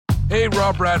Hey,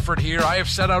 Rob Bradford here. I have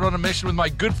set out on a mission with my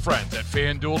good friends at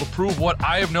FanDuel to prove what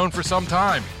I have known for some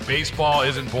time. Baseball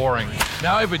isn't boring.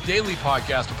 Now I have a daily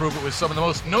podcast to prove it with some of the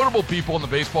most notable people in the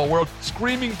baseball world,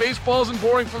 screaming baseball isn't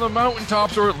boring from the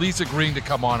mountaintops, or at least agreeing to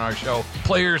come on our show.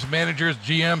 Players, managers,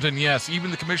 GMs, and yes, even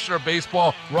the commissioner of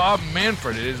baseball, Rob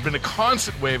Manfred. It has been a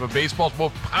constant wave of baseball's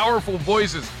most powerful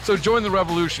voices. So join the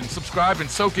revolution. Subscribe and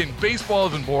soak in Baseball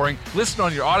Isn't Boring. Listen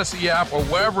on your Odyssey app or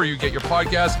wherever you get your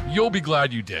podcasts. You'll be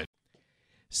glad you did.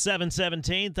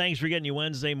 7:17. Thanks for getting your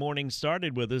Wednesday morning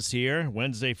started with us here.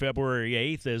 Wednesday, February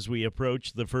 8th, as we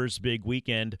approach the first big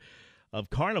weekend of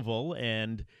Carnival.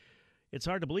 And it's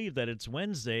hard to believe that it's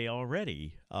Wednesday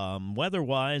already.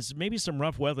 Weather-wise, maybe some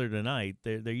rough weather tonight.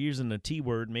 They're using the T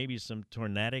word, maybe some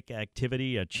tornadic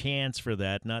activity, a chance for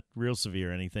that. Not real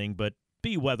severe or anything, but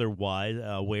be weather-wise,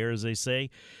 aware, as they say.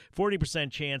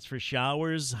 40% chance for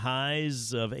showers,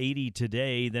 highs of 80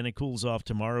 today. Then it cools off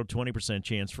tomorrow, 20%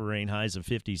 chance for rain, highs of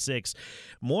 56.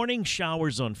 Morning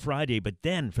showers on Friday, but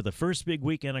then for the first big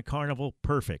weekend of Carnival,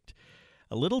 perfect.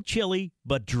 A little chilly,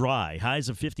 but dry. Highs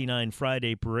of 59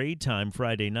 Friday, parade time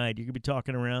Friday night. You could be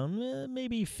talking around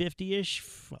maybe 50-ish,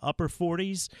 upper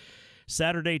 40s.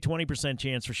 Saturday, 20%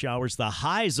 chance for showers. The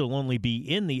highs will only be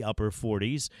in the upper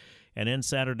 40s. And then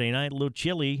Saturday night, a little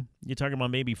chilly. You're talking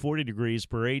about maybe 40 degrees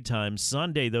parade time.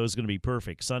 Sunday, though, is going to be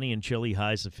perfect. Sunny and chilly,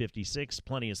 highs of 56.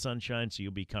 Plenty of sunshine, so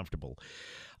you'll be comfortable.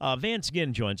 Vance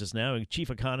Ginn joins us now, chief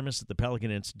economist at the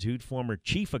Pelican Institute, former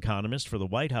chief economist for the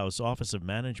White House Office of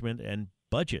Management and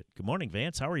Budget. Good morning,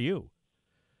 Vance. How are you?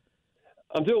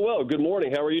 I'm doing well. Good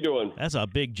morning. How are you doing? That's a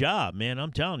big job, man.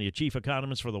 I'm telling you, chief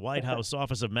economist for the White House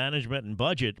Office of Management and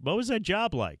Budget. What was that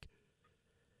job like?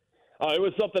 It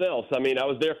was something else. I mean, I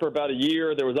was there for about a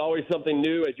year. There was always something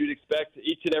new, as you'd expect,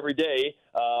 each and every day.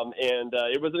 And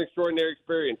it was an extraordinary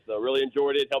experience, though. Really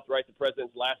enjoyed it. Helped write the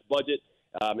president's last budget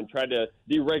and tried to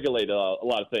deregulate a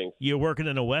lot of things. You're working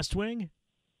in a West Wing?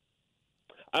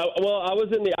 I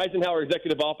was in the Eisenhower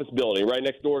Executive Office building right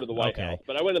next door to the White House.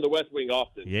 But I went to the West Wing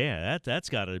often. Yeah, that's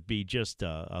got to be just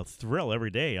a thrill every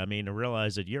day. I mean, to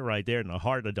realize that you're right there in the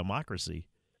heart of democracy.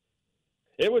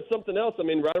 It was something else. I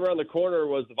mean, right around the corner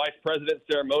was the vice president's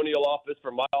ceremonial office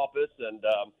from my office, and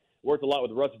worked a lot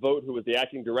with Russ Vogt, who was the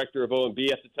acting director of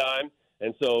OMB at the time.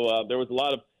 And so there was a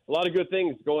lot of good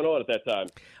things going on at that time.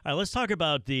 All right, let's talk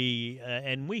about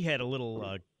and we had a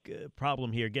little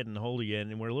problem here getting a hold of you,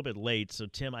 and we're a little bit late. So,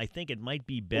 Tim, I think it might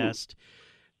be best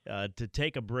to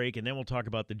take a break, and then we'll talk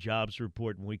about the jobs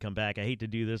report when we come back. I hate to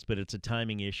do this, but it's a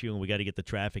timing issue, and we got to get the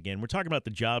traffic in. We're talking about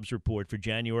the jobs report for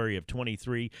January of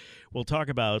 23. We'll talk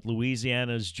about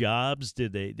Louisiana's jobs.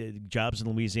 Jobs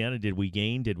in Louisiana, did we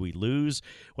gain? Did we lose?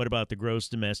 What about the gross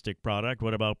domestic product?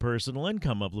 What about personal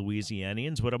income of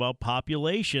Louisianians? What about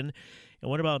population? And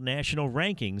what about national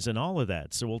rankings and all of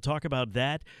that? So we'll talk about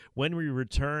that when we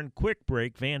return. Quick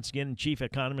break. Vance Ginn, chief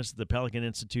economist at the Pelican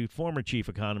Institute, former chief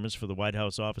economist for the White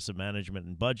House Office of Management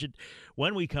and Budget.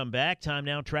 When we come back, time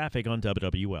now, traffic on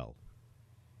WWL.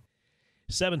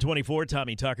 724,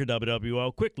 Tommy Tucker,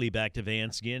 WWL. Quickly back to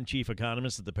Vance Ginn, chief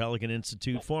economist at the Pelican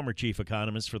Institute, former chief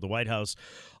economist for the White House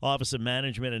Office of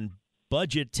Management and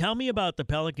Budget. Tell me about the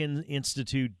Pelican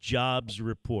Institute jobs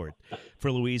report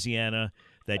for Louisiana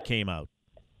that came out.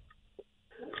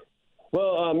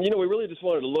 Well, we really just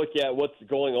wanted to look at what's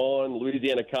going on in the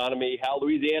Louisiana economy, how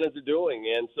Louisianans are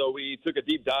doing. And so we took a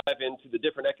deep dive into the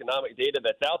different economic data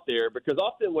that's out there, because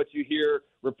often what you hear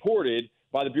reported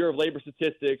by the Bureau of Labor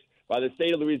Statistics, by the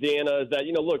state of Louisiana, is that,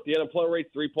 look, the unemployment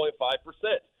rate's 3.5%.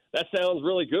 That sounds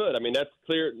really good. I mean, that's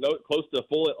close to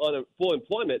full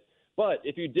employment. But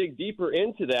if you dig deeper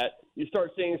into that, you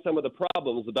start seeing some of the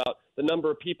problems about the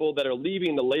number of people that are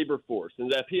leaving the labor force.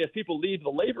 And that if people leave the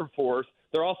labor force,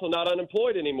 they're also not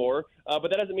unemployed anymore, but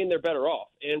that doesn't mean they're better off.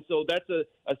 And so that's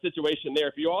a situation there.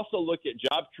 If you also look at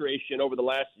job creation over the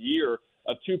last year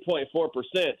of 2.4%,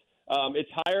 it's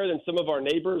higher than some of our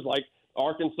neighbors like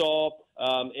Arkansas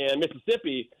and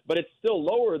Mississippi, but it's still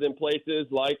lower than places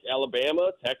like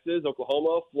Alabama, Texas,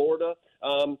 Oklahoma, Florida.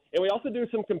 And we also do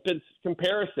some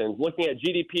comparisons looking at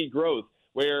GDP growth,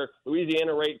 where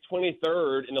Louisiana ranked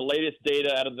 23rd in the latest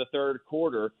data out of the third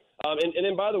quarter. And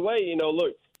then, by the way,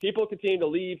 look, people continue to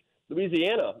leave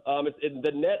Louisiana.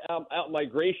 The net out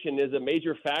migration is a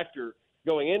major factor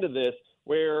going into this,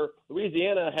 where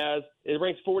Louisiana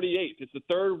ranks 48th. It's the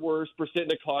third worst percent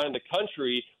decline in the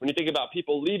country when you think about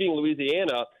people leaving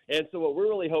Louisiana. And so what we're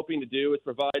really hoping to do is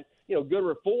provide, good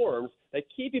reforms that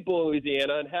keep people in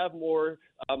Louisiana and have more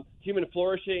human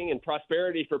flourishing and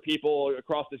prosperity for people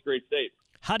across this great state.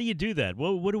 How do you do that?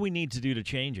 What do we need to do to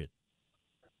change it?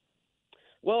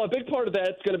 Well, a big part of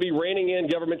that's going to be reining in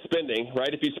government spending,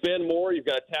 right? If you spend more, you've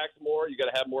got to tax more, you've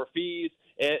got to have more fees,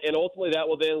 and ultimately that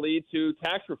will then lead to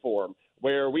tax reform,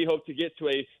 where we hope to get to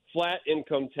a flat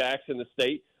income tax in the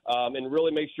state and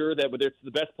really make sure that it's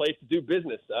the best place to do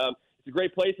business. It's a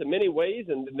great place in many ways,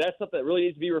 and that's something that really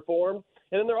needs to be reformed.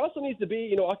 And then there also needs to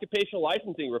be, occupational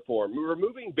licensing reform. We're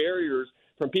removing barriers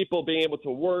from people being able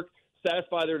to work,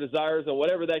 satisfy their desires, and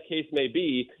whatever that case may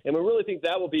be. And we really think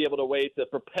that will be able to way to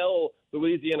propel the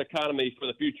Louisiana economy for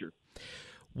the future.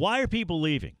 Why are people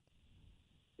leaving?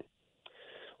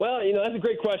 Well, that's a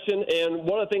great question. And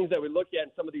one of the things that we look at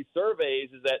in some of these surveys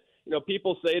is that,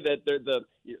 people say that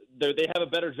they have a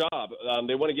better job.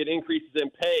 They want to get increases in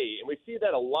pay. And we see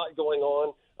that a lot going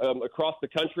on across the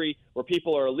country, where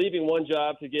people are leaving one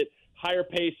job to get higher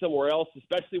pay somewhere else,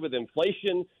 especially with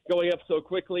inflation going up so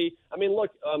quickly. I mean,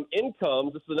 look,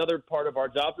 incomes, this is another part of our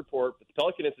jobs report at the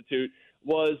Pelican Institute,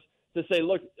 was to say,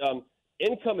 look,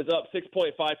 income is up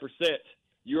 6.5%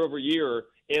 year over year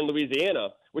in Louisiana,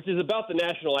 which is about the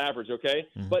national average, okay?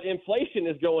 Mm-hmm. But inflation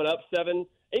is going up 7-8%.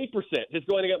 It's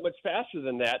going up much faster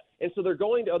than that. And so they're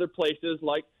going to other places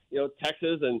like,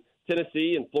 Texas and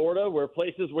Tennessee and Florida, where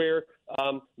places where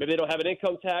maybe they don't have an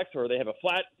income tax or they have a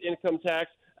flat income tax.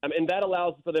 And that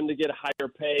allows for them to get a higher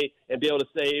pay and be able to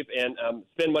save and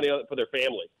spend money for their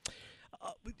family.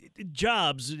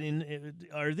 Jobs,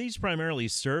 are these primarily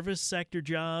service sector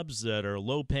jobs that are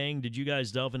low paying? Did you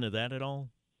guys delve into that at all?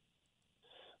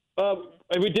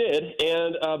 We did,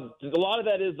 and a lot of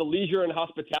that is the leisure and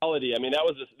hospitality. I mean, that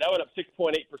went up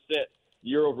 6.8%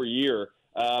 year over year.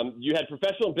 You had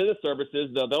professional and business services;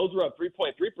 those were up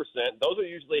 3.3%. Those are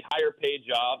usually higher paid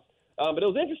jobs. But it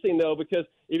was interesting, though, because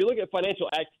if you look at financial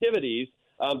activities,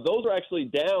 those are actually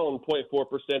down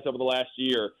 0.4% over the last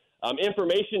year.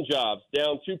 Information jobs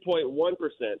down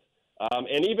 2.1%,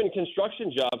 and even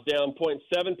construction jobs down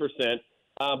 0.7%.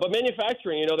 But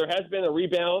manufacturing, there has been a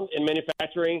rebound in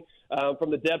manufacturing from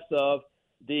the depths of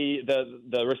the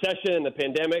recession and the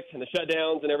pandemic and the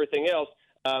shutdowns and everything else.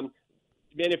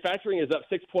 Manufacturing is up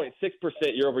 6.6%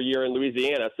 year over year in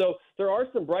Louisiana. So there are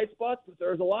some bright spots, but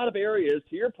there's a lot of areas,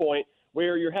 to your point,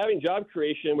 where you're having job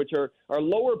creation, which are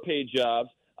lower paid jobs,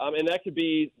 and that could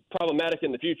be problematic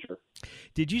in the future.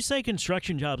 Did you say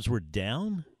construction jobs were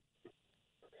down?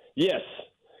 Yes.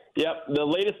 Yep. The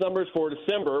latest numbers for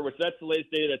December, which that's the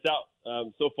latest data that's out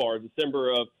so far,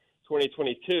 December of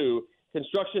 2022,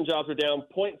 construction jobs are down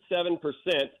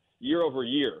 0.7% year over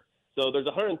year. So there's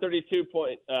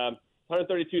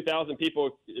 132,000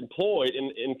 people employed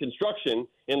in construction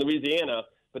in Louisiana,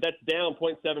 but that's down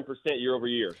 0.7% year over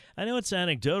year. I know it's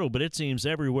anecdotal, but it seems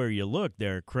everywhere you look,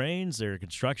 there are cranes, there are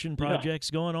construction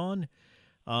projects going on.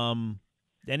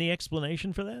 Any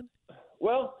explanation for that?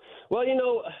 Well,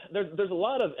 there's a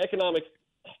lot of economic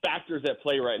factors at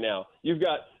play right now. You've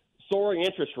got soaring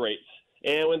interest rates,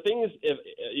 and when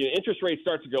interest rates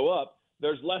start to go up,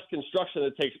 there's less construction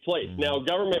that takes place. Mm-hmm. Now,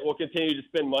 government will continue to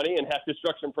spend money and have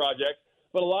construction projects,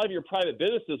 but a lot of your private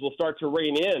businesses will start to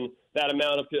rein in that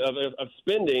amount of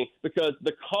spending because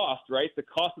the cost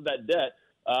of that debt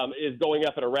is going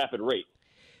up at a rapid rate.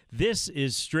 This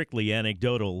is strictly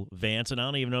anecdotal, Vance, and I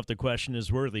don't even know if the question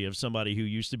is worthy of somebody who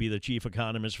used to be the chief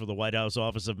economist for the White House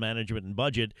Office of Management and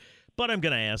Budget, but I'm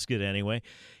going to ask it anyway.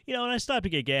 When I stop to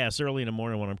get gas early in the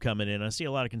morning when I'm coming in, I see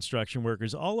a lot of construction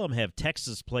workers. All of them have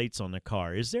Texas plates on the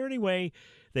car. Is there any way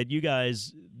that you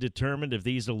guys determined if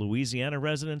these are Louisiana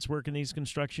residents working these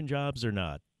construction jobs or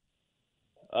not?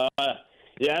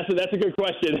 Yeah, so that's a good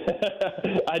question.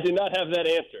 I do not have that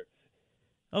answer.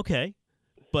 Okay.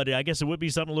 But I guess it would be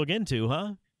something to look into,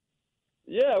 huh?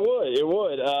 Yeah, it would. It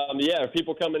would. Are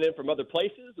people coming in from other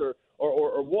places or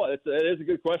what? It is a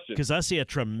good question. Because I see a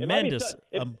tremendous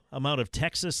amount of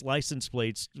Texas license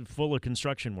plates full of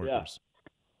construction workers.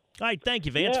 Yeah. All right, thank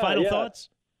you, Vance. Final thoughts?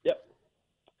 Yep.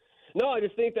 No, I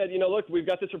just think that, look, we've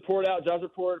got this report out, jobs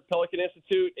report, Pelican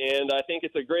Institute, and I think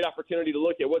it's a great opportunity to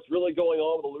look at what's really going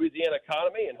on with the Louisiana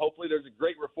economy, and hopefully there's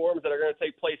great reforms that are going to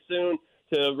take place soon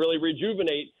to really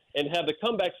rejuvenate and have the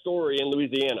comeback story in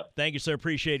Louisiana. Thank you, sir.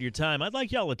 Appreciate your time. I'd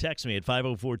like y'all to text me at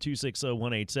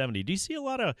 504-260-1870. Do you see a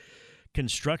lot of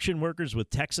construction workers with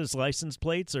Texas license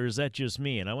plates, or is that just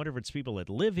me? And I wonder if it's people that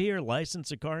live here,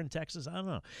 license a car in Texas. I don't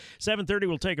know. 7:30,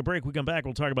 we'll take a break. We come back,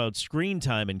 we'll talk about screen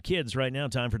time and kids. Right now,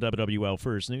 time for WWL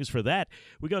First News. For that,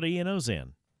 we go to Ian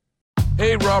Ozan.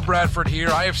 Hey, Rob Bradford here.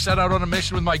 I have set out on a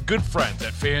mission with my good friends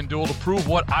at FanDuel to prove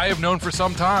what I have known for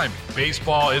some time.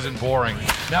 Baseball isn't boring.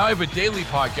 Now I have a daily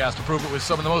podcast to prove it with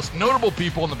some of the most notable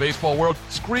people in the baseball world,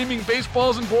 screaming baseball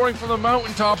isn't boring from the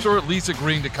mountaintops, or at least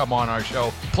agreeing to come on our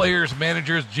show. Players,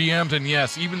 managers, GMs, and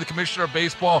yes, even the commissioner of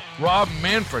baseball, Rob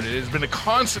Manfred. It has been a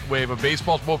constant wave of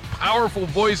baseball's most powerful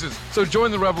voices. So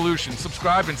join the revolution.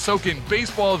 Subscribe and soak in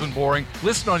Baseball Isn't Boring.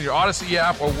 Listen on your Odyssey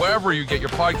app or wherever you get your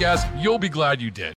podcasts. You'll be glad you did.